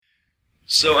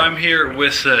So I'm here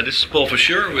with, this is Paul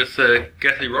Verschure with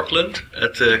Kathy Rockland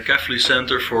at the Kavli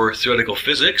Center for Theoretical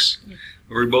Physics.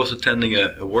 We're both attending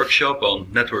a workshop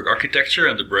on network architecture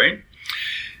and the brain.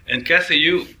 And Kathy,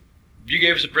 you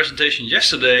gave us a presentation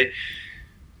yesterday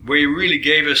where you really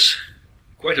gave us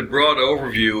quite a broad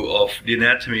overview of the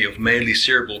anatomy of mainly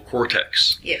cerebral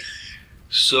cortex. Yes.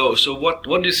 So what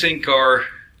do you think are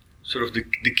sort of the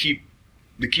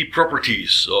key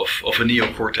properties of a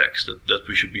neocortex that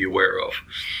we should be aware of?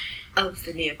 Of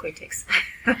the neocortex.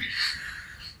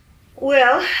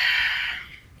 Well,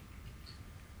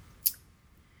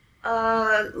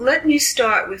 let me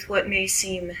start with what may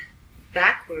seem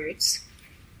backwards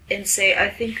and say I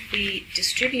think the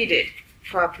distributed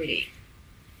property,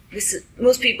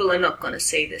 most people are not going to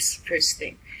say this first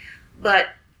thing, but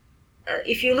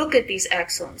if you look at these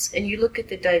axons and you look at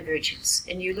the divergence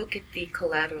and you look at the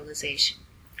collateralization,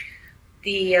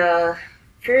 the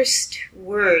first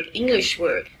word, English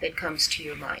word, that comes to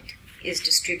your mind is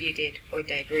distributed or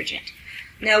divergent.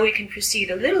 Now we can proceed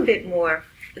a little bit more.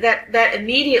 That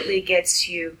immediately gets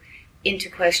you into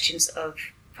questions of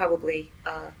probably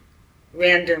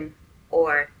random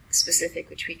or specific,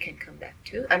 which we can come back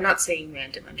to. I'm not saying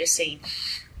random, I'm just saying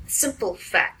the simple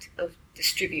fact of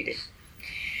distributed.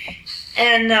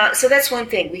 And so that's one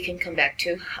thing we can come back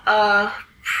to.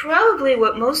 Probably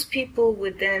what most people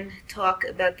would then talk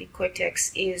about the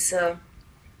cortex is,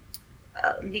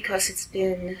 because it's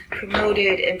been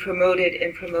promoted, a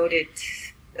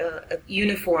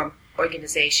uniform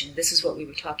organization. This is what we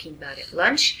were talking about at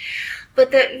lunch. But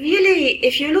that really,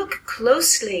 if you look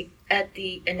closely at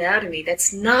the anatomy,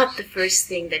 that's not the first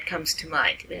thing that comes to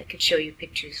mind. I could show you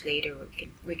pictures later, or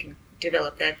we can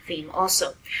develop that theme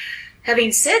also.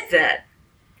 Having said that,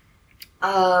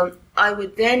 I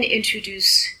would then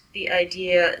introduce the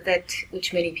idea that,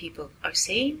 which many people are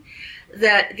saying,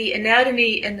 that the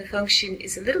anatomy and the function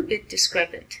is a little bit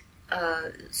discrepant.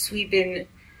 So we've been,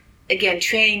 again,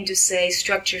 trained to say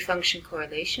structure-function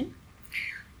correlation.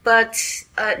 But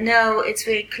now it's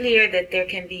very clear that there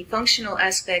can be functional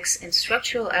aspects and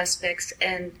structural aspects,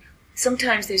 and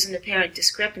sometimes there's an apparent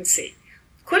discrepancy.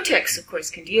 Cortex, of course,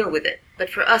 can deal with it, but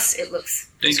for us it looks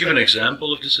Can you give an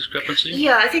example of this discrepancy?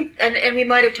 Yeah, I think, and we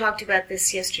might have talked about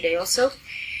this yesterday also.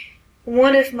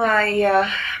 One of my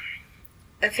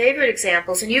favorite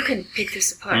examples, and you can pick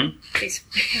this apart, please,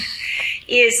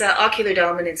 is ocular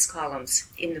dominance columns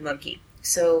in the monkey.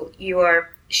 So you are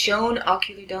shown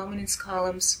ocular dominance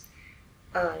columns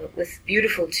with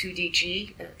beautiful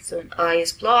 2DG. So an eye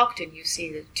is blocked, and you see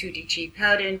the 2DG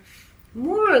pattern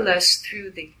more or less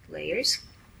through the layers.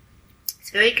 It's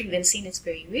very convincing, it's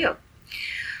very real.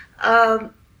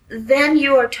 Then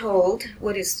you are told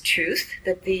what is the truth,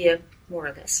 that more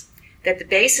or less, that the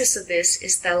basis of this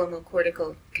is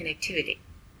thalamocortical connectivity.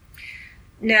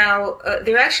 Now,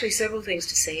 there are actually several things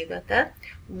to say about that.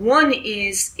 One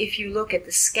is, if you look at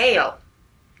the scale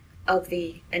of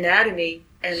the anatomy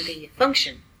and the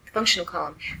functional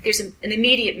column, there's an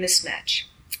immediate mismatch.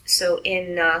 So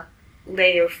in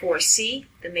layer 4C,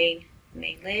 the main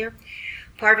layer,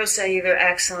 parvocellular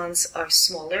axons are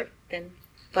smaller than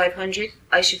 500.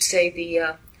 I should say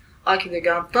the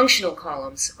ocular functional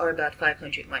columns are about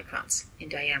 500 microns in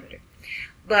diameter.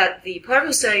 But the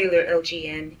parvocellular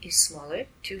LGN is smaller,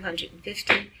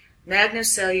 250.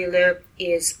 Magnocellular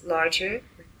is larger,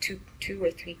 with two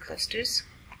or three clusters.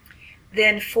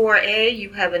 Then 4A,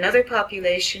 you have another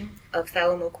population of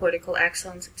thalamocortical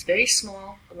axons. It's very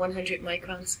small, 100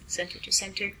 microns center to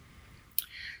center.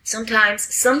 Sometimes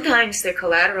they're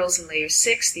collaterals in layer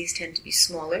 6. These tend to be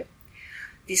smaller.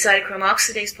 The cytochrome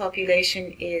oxidase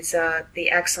population is the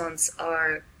axons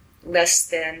are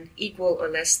equal or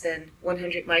less than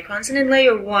 100 microns. And in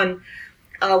layer 1,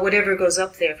 whatever goes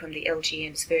up there from the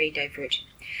LGN is very divergent.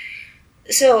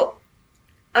 So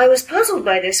I was puzzled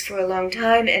by this for a long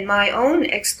time, and my own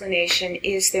explanation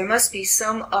is there must be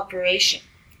some operation,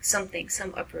 some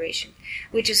operation,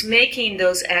 which is making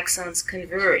those axons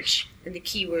converge. And the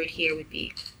key word here would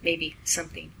be maybe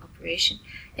something operation,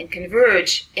 and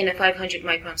converge in a 500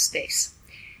 micron space.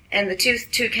 And the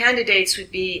two candidates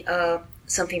would be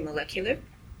something molecular,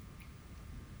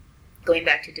 going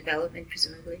back to development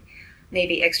presumably,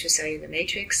 maybe extracellular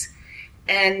matrix,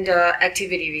 and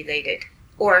activity related,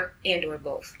 or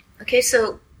both. Okay,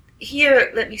 so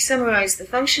here let me summarize. The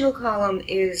functional column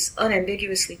is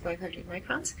unambiguously 500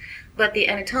 microns, but the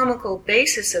anatomical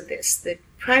basis of this, the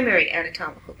primary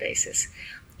anatomical basis,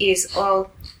 is all,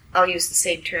 I'll use the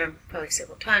same term probably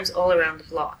several times, all around the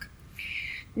block.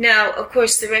 Now, of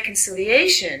course, the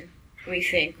reconciliation, we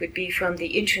think, would be from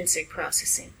the intrinsic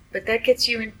processing. But that gets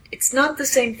you in. It's not the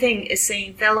same thing as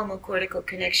saying thalamocortical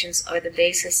connections are the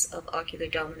basis of ocular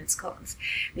dominance columns.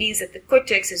 It means that the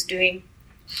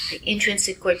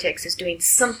intrinsic cortex is doing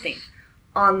something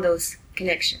on those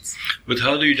connections. But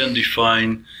how do you then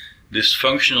define this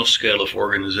functional scale of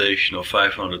organization of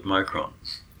 500 micron?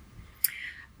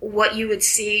 What you would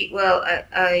see, well,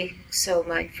 so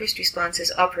my first response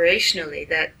is operationally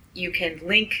that you can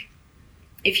link,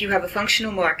 if you have a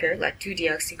functional marker like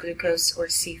 2-deoxyglucose or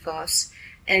CFOS,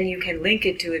 and you can link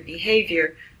it to a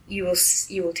behavior, you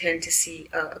will tend to see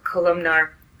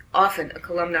often a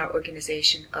columnar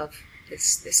organization of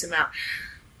this amount.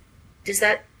 Does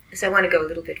I want to go a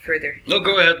little bit further? No,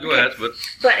 go ahead.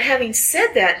 But having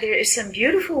said that, there is some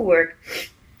beautiful work,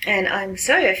 and I'm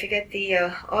sorry I forget the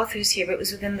authors here, but it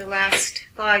was within the last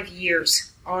 5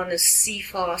 years on the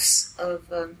CFOS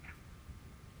of,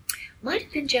 might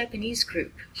have been Japanese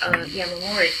group,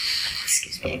 Yamamori,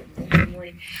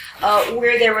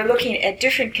 where they were looking at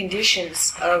different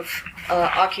conditions of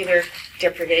ocular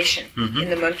deprivation in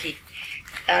the monkey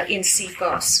in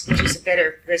CFOS, which is a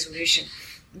better resolution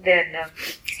than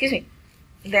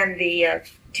the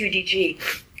 2DG,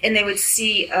 and they were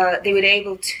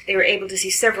able to see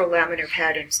several laminar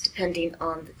patterns depending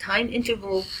on the time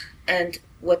interval and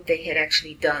what they had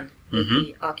actually done with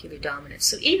the ocular dominance.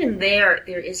 So even there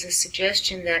is a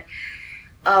suggestion that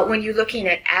when you're looking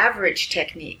at average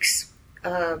techniques,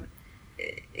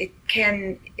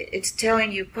 it's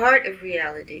telling you part of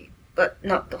reality, but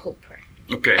not the whole part.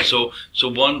 Okay, so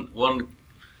one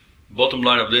bottom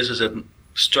line of this is that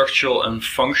structural and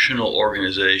functional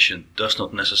organization does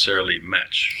not necessarily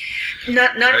match.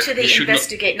 Not right? to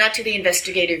the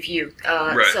investigator view.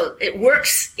 Right. So it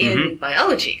works in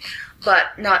biology,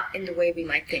 but not in the way we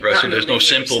might think. Right. So there's no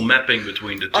simple mapping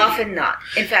between the two. Often not.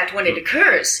 In fact, when it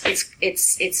occurs,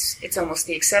 it's almost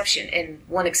the exception. And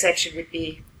one exception would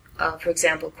be, for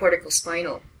example, cortical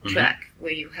spinal tract,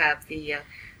 where you have the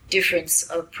difference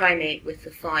of primate with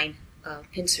the fine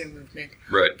pincer movement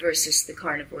versus the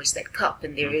carnivores that cup,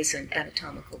 and there is an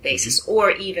anatomical basis, or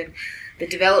even the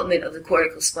development of the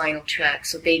cortical spinal tract.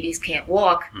 So babies can't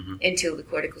walk until the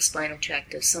cortical spinal tract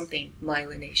does something,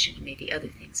 myelination, maybe other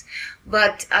things.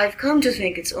 But I've come to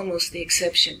think it's almost the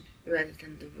exception rather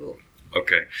than the rule.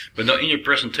 Okay, but now in your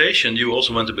presentation you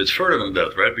also went a bit further than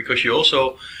that, right? Because you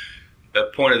also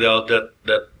pointed out that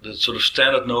the sort of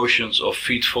standard notions of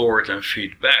feed forward and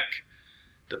feed back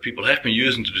that people have been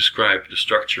using to describe the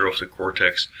structure of the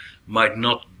cortex might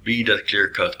not be that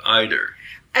clear-cut either.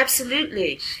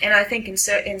 Absolutely, and I think in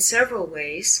several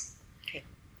ways. Okay.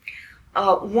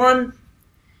 One,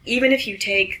 even if you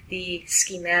take the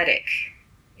schematic,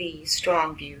 the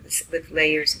strong view with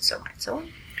layers and so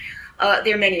on,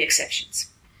 there are many exceptions,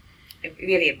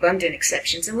 really abundant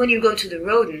exceptions. And when you go to the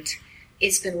rodent,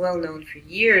 it's been well known for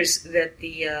years that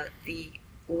the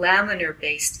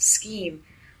laminar-based scheme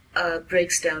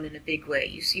breaks down in a big way.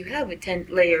 You have a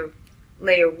layer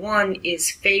 1 is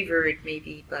favored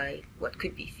maybe by what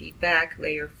could be feedback.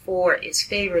 Layer 4 is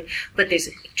favored, but there's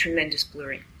a tremendous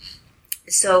blurring.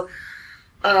 So,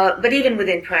 but even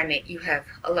within primate, you have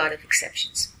a lot of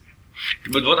exceptions.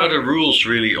 But what are the rules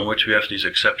really on which we have these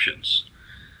exceptions?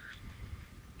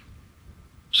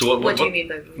 So what do you mean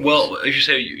by rules? Well, if you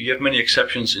say you have many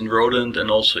exceptions in rodent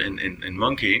and also in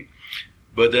monkey,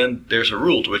 but then there's a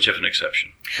rule to which you have an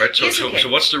exception, right? So, yes, okay. So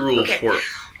what's the rule for it?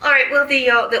 All right. Well,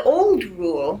 the old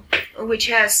rule, which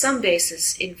has some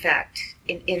basis, in fact,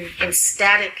 in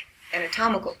static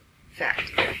anatomical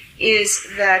fact, is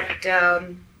that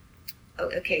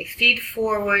feed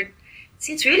forward.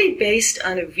 See, it's really based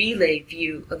on a relay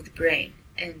view of the brain,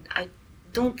 and I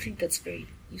don't think that's very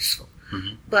useful.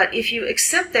 But if you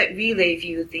accept that relay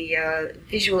view, the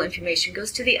visual information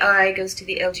goes to the eye, goes to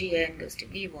the LGN, goes to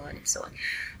V1, and so on.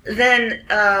 Then,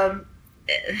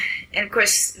 and of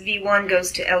course, V1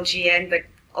 goes to LGN, but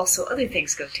also other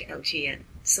things go to LGN.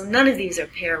 So none of these are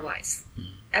pairwise.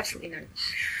 Absolutely none of them.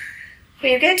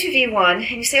 When you get to V1,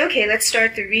 and you say, okay, let's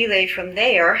start the relay from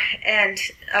there. And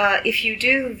if you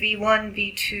do V1,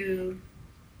 V2,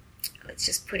 let's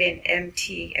just put in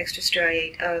MT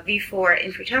extrastriate, V4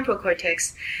 infratemporal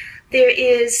cortex, there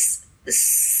is,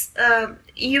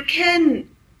 you can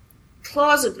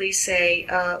plausibly say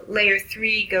layer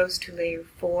 3 goes to layer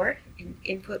 4,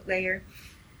 input layer,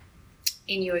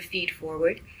 in your feed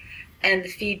forward, and the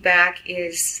feedback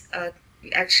is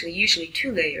actually usually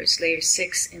 2 layers, layer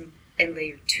 6 and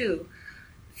layer 2,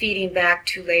 feeding back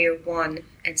to layer 1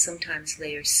 and sometimes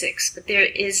layer 6. But there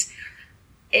is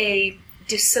a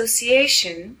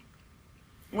dissociation.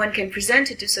 One can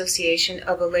present a dissociation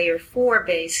of a layer 4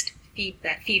 based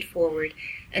feed forward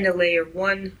and a layer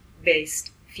 1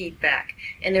 based feedback.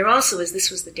 And there also is, these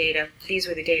were the data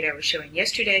I was showing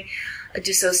yesterday, a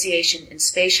dissociation in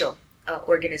spatial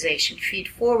organization. Feed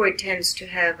forward tends to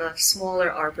have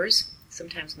smaller arbors,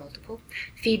 sometimes multiple.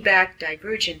 Feedback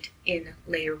divergent in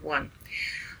layer 1.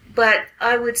 But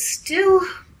I would still,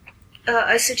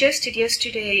 I suggested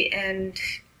yesterday and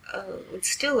would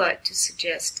still like to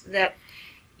suggest that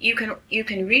you can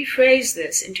rephrase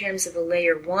this in terms of a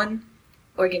layer 1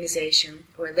 organization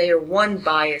or a layer 1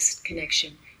 biased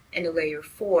connection and a layer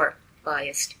 4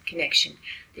 biased connection.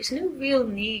 There's no real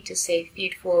need to say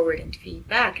feed forward and feed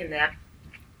back in that.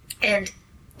 And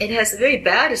it has a very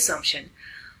bad assumption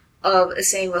of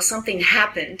saying, well, something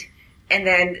happened and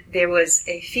then there was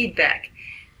a feedback.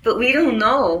 But we don't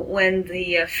know when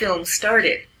the film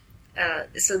started.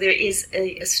 So there is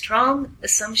a strong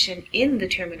assumption in the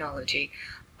terminology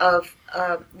of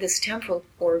this temporal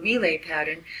or relay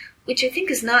pattern, which I think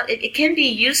is not, it can be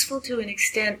useful to an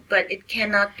extent, but it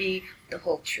cannot be the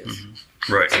whole truth.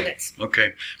 Mm-hmm. Right. So that's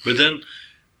okay. But then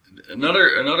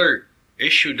another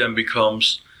issue then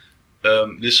becomes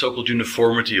this so-called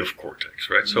uniformity of cortex,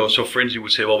 right? Mm-hmm. So for instance, you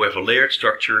would say, well, we have a layered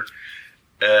structure,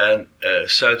 and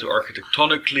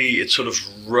cytoarchitectonically, it sort of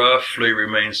roughly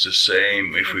remains the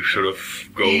same if we sort of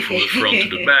go from the front to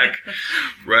the back,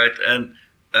 right? And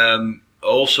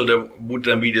also there would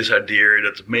then be this idea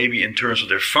that maybe in terms of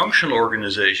their functional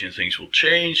organization, things will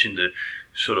change in the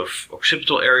sort of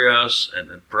occipital areas and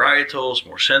parietals,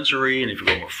 more sensory, and if you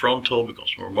go more frontal, it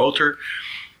becomes more motor.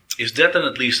 Is that then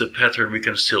at least a pattern we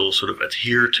can still sort of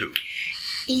adhere to?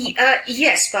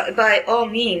 Yes, by all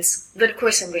means. But of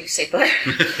course I'm going to say but.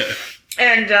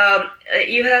 And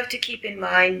you have to keep in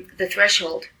mind the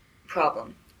threshold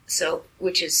problem, so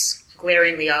which is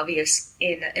glaringly obvious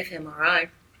in fMRI.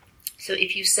 So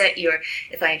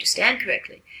if I understand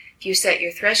correctly, if you set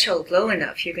your threshold low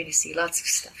enough, you're going to see lots of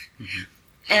stuff. Mm-hmm.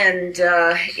 And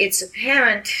it's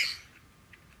apparent,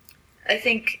 I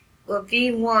think, well,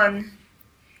 V1,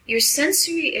 your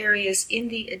sensory areas in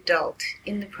the adult,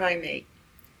 in the primate,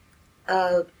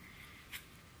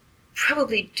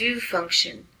 probably do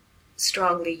function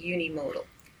strongly unimodal.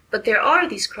 But there are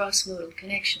these cross-modal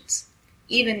connections.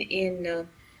 Even in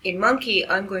monkey,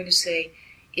 I'm going to say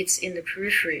it's in the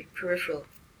peripheral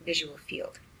visual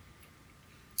field.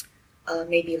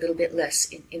 Maybe a little bit less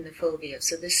in the fovea.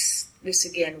 So this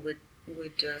again would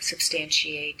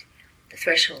substantiate the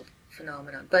threshold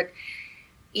phenomenon. But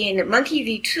in monkey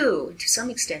V2, to some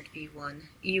extent V1,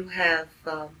 you have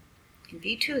in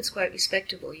V2 it's quite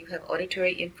respectable. You have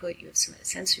auditory input, you have some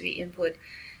sensory input.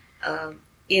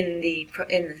 In the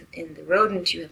rodent, you have